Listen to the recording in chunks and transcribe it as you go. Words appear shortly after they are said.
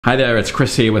Hi there, it's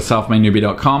Chris here with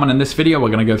selfmadenewbie.com, and in this video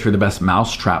we're going to go through the best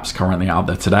mouse traps currently out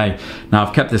there today. Now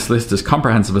I've kept this list as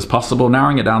comprehensive as possible,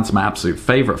 narrowing it down to my absolute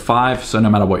favorite 5, so no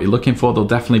matter what you're looking for, there'll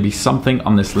definitely be something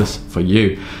on this list for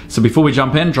you. So before we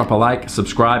jump in, drop a like,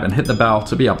 subscribe, and hit the bell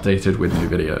to be updated with new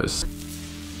videos.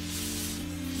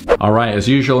 Alright, as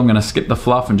usual, I'm going to skip the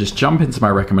fluff and just jump into my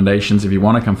recommendations. If you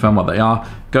want to confirm what they are,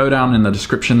 go down in the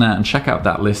description there and check out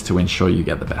that list to ensure you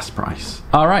get the best price.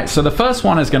 Alright, so the first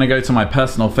one is going to go to my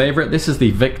personal favorite. This is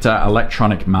the Victor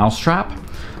electronic mousetrap.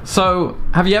 So,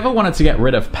 have you ever wanted to get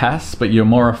rid of pests, but you're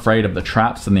more afraid of the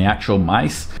traps than the actual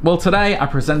mice? Well, today I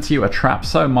present to you a trap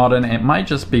so modern it might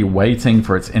just be waiting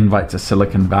for its invite to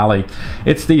Silicon Valley.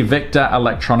 It's the Victor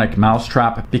electronic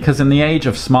mousetrap, because in the age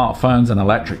of smartphones and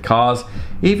electric cars,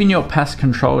 even your pest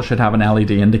control should have an LED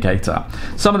indicator.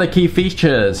 Some of the key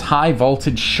features: high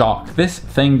voltage shock. This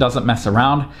thing doesn't mess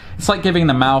around. It's like giving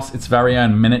the mouse its very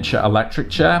own miniature electric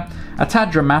chair. A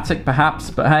tad dramatic perhaps,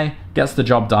 but hey, gets the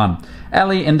job done.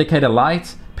 LED indicator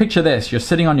light. Picture this, you're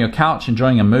sitting on your couch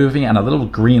enjoying a movie and a little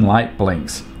green light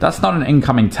blinks. That's not an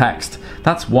incoming text.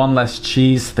 That's one less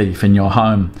cheese thief in your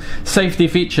home. Safety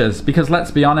features, because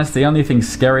let's be honest, the only thing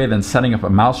scarier than setting up a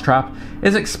mousetrap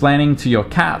is explaining to your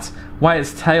cat why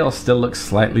its tail still looks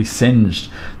slightly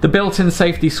singed. The built-in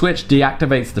safety switch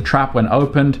deactivates the trap when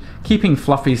opened, keeping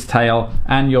Fluffy's tail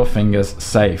and your fingers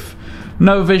safe.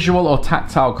 No visual or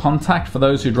tactile contact for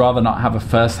those who'd rather not have a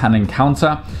first-hand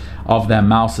encounter of their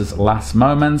mouse's last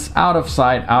moments. Out of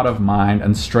sight, out of mind,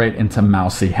 and straight into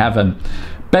mousy heaven.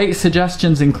 Bait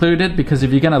suggestions included, because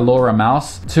if you're going to lure a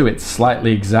mouse to its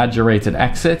slightly exaggerated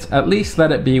exit, at least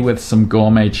let it be with some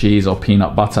gourmet cheese or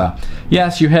peanut butter.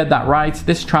 Yes, you heard that right,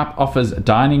 this trap offers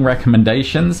dining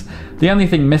recommendations. The only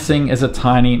thing missing is a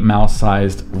tiny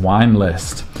mouse-sized wine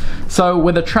list. So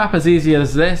with a trap as easy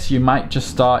as this, you might just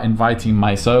start inviting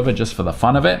mice over just for the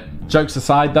fun of it. Jokes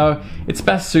aside though, it's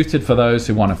best suited for those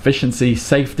who want efficiency,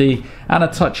 safety, and a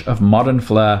touch of modern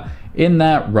flair in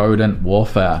their rodent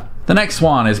warfare. The next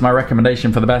one is my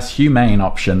recommendation for the best humane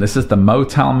option. This is the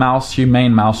Motel Mouse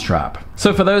Humane Mousetrap.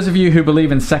 So for those of you who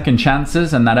believe in second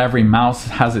chances and that every mouse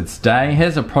has its day,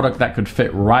 here's a product that could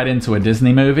fit right into a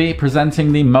Disney movie,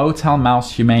 presenting the Motel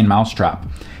Mouse Humane Mousetrap.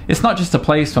 It's not just a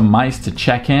place for mice to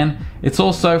check in, it's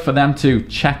also for them to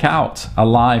check out,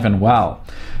 alive and well.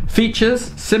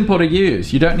 Features: simple to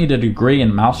use. You don't need a degree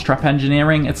in mousetrap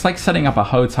engineering. It's like setting up a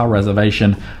hotel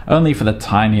reservation, only for the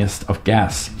tiniest of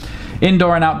guests.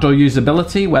 Indoor and outdoor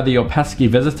usability. Whether your pesky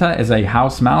visitor is a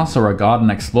house mouse or a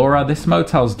garden explorer, this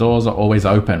motel's doors are always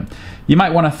open. You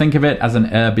might want to think of it as an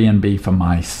Airbnb for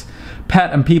mice.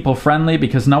 Pet and people friendly,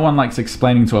 because no one likes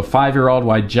explaining to a 5-year-old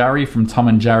why Jerry from Tom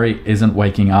and Jerry isn't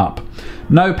waking up.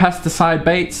 No pesticide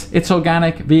baits. It's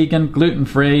organic, vegan,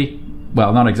 gluten-free.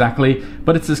 Well, not exactly,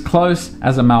 but it's as close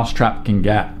as a mousetrap can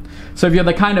get. So if you're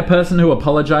the kind of person who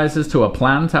apologizes to a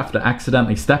plant after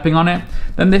accidentally stepping on it,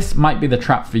 then this might be the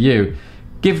trap for you.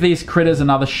 Give these critters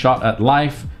another shot at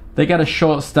life. They get a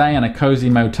short stay in a cozy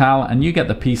motel, and you get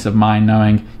the peace of mind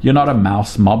knowing you're not a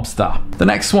mouse mobster. The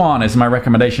next one is my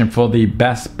recommendation for the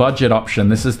best budget option.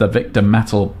 This is the Victor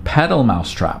Metal Pedal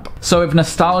Mousetrap. So if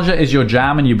nostalgia is your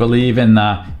jam and you believe in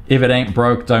the "if it ain't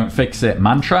broke, don't fix it"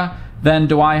 mantra, then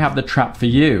do I have the trap for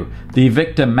you. The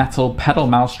Victor Metal Pedal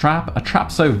Mousetrap, a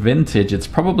trap so vintage it's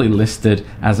probably listed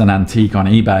as an antique on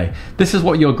eBay. This is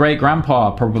what your great-grandpa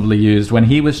probably used when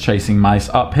he was chasing mice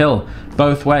uphill,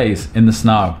 both ways, in the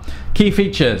snow. Key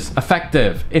features: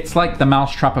 effective. It's like the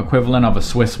mousetrap equivalent of a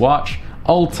Swiss watch.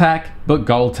 Old tech, but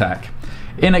gold tech.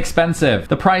 Inexpensive.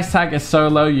 The price tag is so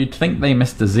low you'd think they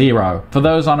missed a zero. For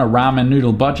those on a ramen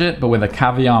noodle budget, but with a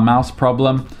caviar mouse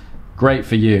problem, great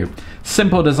for you.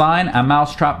 Simple design, a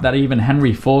mousetrap that even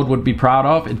Henry Ford would be proud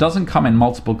of. It doesn't come in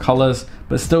multiple colors,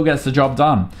 but still gets the job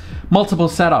done. Multiple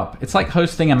setup. It's like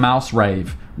hosting a mouse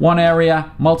rave. One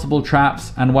area, multiple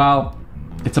traps, and well,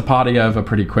 it's a party over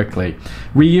pretty quickly.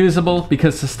 Reusable,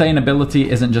 because sustainability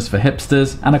isn't just for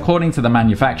hipsters, and according to the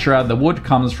manufacturer, the wood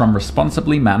comes from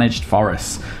responsibly managed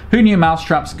forests. Who knew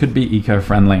mousetraps could be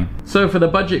eco-friendly? So for the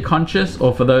budget conscious,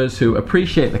 or for those who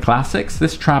appreciate the classics,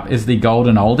 this trap is the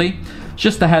golden oldie.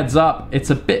 Just a heads up,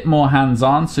 it's a bit more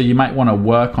hands-on, so you might want to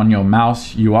work on your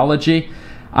mouse uology.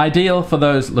 Ideal for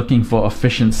those looking for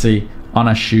efficiency on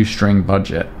a shoestring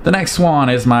budget. The next one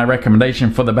is my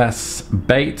recommendation for the best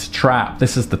bait trap.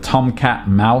 This is the Tomcat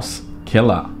Mouse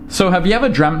Killer. So have you ever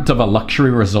dreamt of a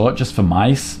luxury resort just for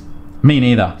mice? Me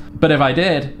neither. But if I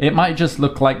did, it might just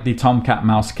look like the Tomcat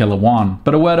Mouse Killer 1.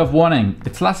 But a word of warning,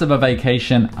 it's less of a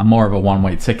vacation and more of a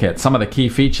one-way ticket. Some of the key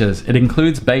features: it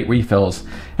includes bait refills.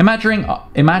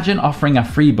 Imagine offering a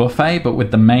free buffet, but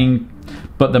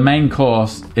the main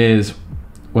course is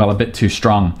well, a bit too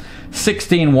strong.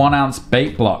 16 1-ounce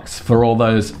bait blocks for all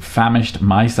those famished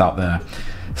mice out there.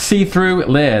 See-through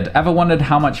lid. Ever wondered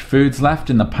how much food's left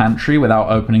in the pantry without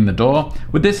opening the door?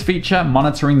 With this feature,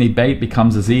 monitoring the bait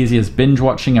becomes as easy as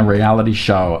binge-watching a reality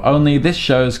show, only this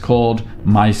show's called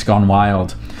Mice Gone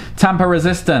Wild. Tamper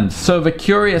resistant, so if a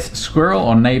curious squirrel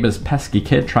or neighbor's pesky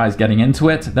kid tries getting into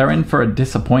it, they're in for a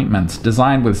disappointment,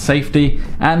 designed with safety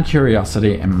and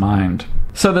curiosity in mind.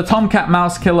 So the Tomcat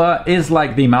Mouse Killer is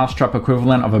like the mousetrap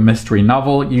equivalent of a mystery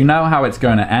novel. You know how it's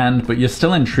going to end, but you're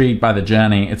still intrigued by the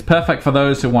journey. It's perfect for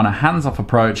those who want a hands-off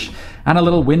approach and a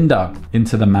little window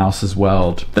into the mouse's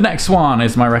world. The next one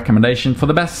is my recommendation for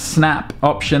the best snap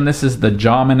option. This is the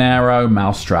Jarmanero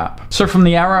Mousetrap. So from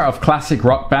the era of classic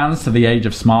rock bands to the age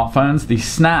of smartphones, the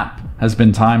snap has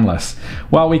been timeless.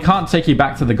 While we can't take you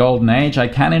back to the golden age, I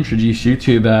can introduce you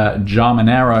to the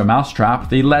Jarmanero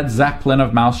Mousetrap, the Led Zeppelin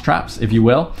of mousetraps, if you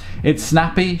will. It's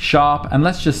snappy, sharp, and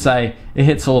let's just say it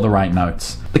hits all the right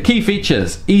notes. The key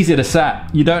features: easy to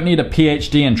set. You don't need a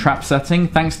PhD in trap setting.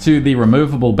 Thanks to the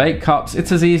removable bait cups,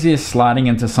 it's as easy as sliding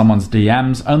into someone's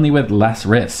DMs, only with less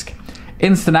risk.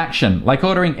 Instant action, like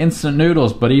ordering instant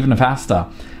noodles, but even faster.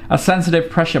 A sensitive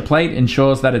pressure plate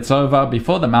ensures that it's over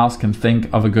before the mouse can think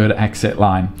of a good exit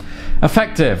line.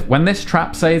 Effective. When this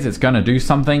trap says it's going to do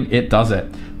something, it does it.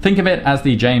 Think of it as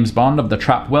the James Bond of the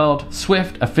trap world: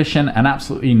 swift, efficient, and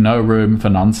absolutely no room for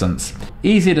nonsense.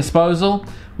 Easy disposal.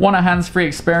 Want a hands-free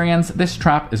experience? This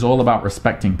trap is all about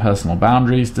respecting personal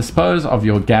boundaries. Dispose of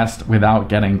your guest without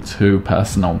getting too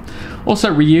personal.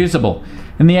 Also reusable.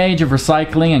 In the age of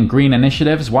recycling and green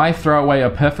initiatives, why throw away a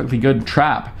perfectly good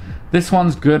trap? This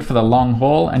one's good for the long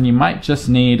haul, and you might just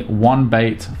need one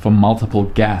bait for multiple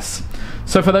guests.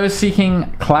 So for those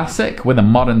seeking classic with a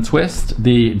modern twist,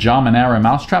 the Jarmanero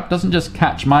Mousetrap doesn't just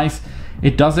catch mice,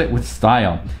 it does it with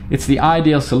style. It's the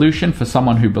ideal solution for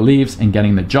someone who believes in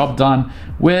getting the job done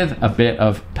with a bit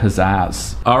of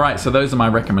pizzazz. All right, so those are my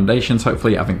recommendations.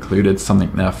 Hopefully I've included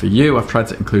something there for you. I've tried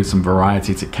to include some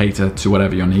variety to cater to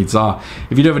whatever your needs are.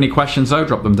 If you do have any questions though,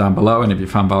 drop them down below. And if you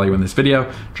found value in this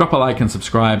video, drop a like and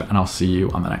subscribe, and I'll see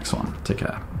you on the next one. Take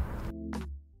care.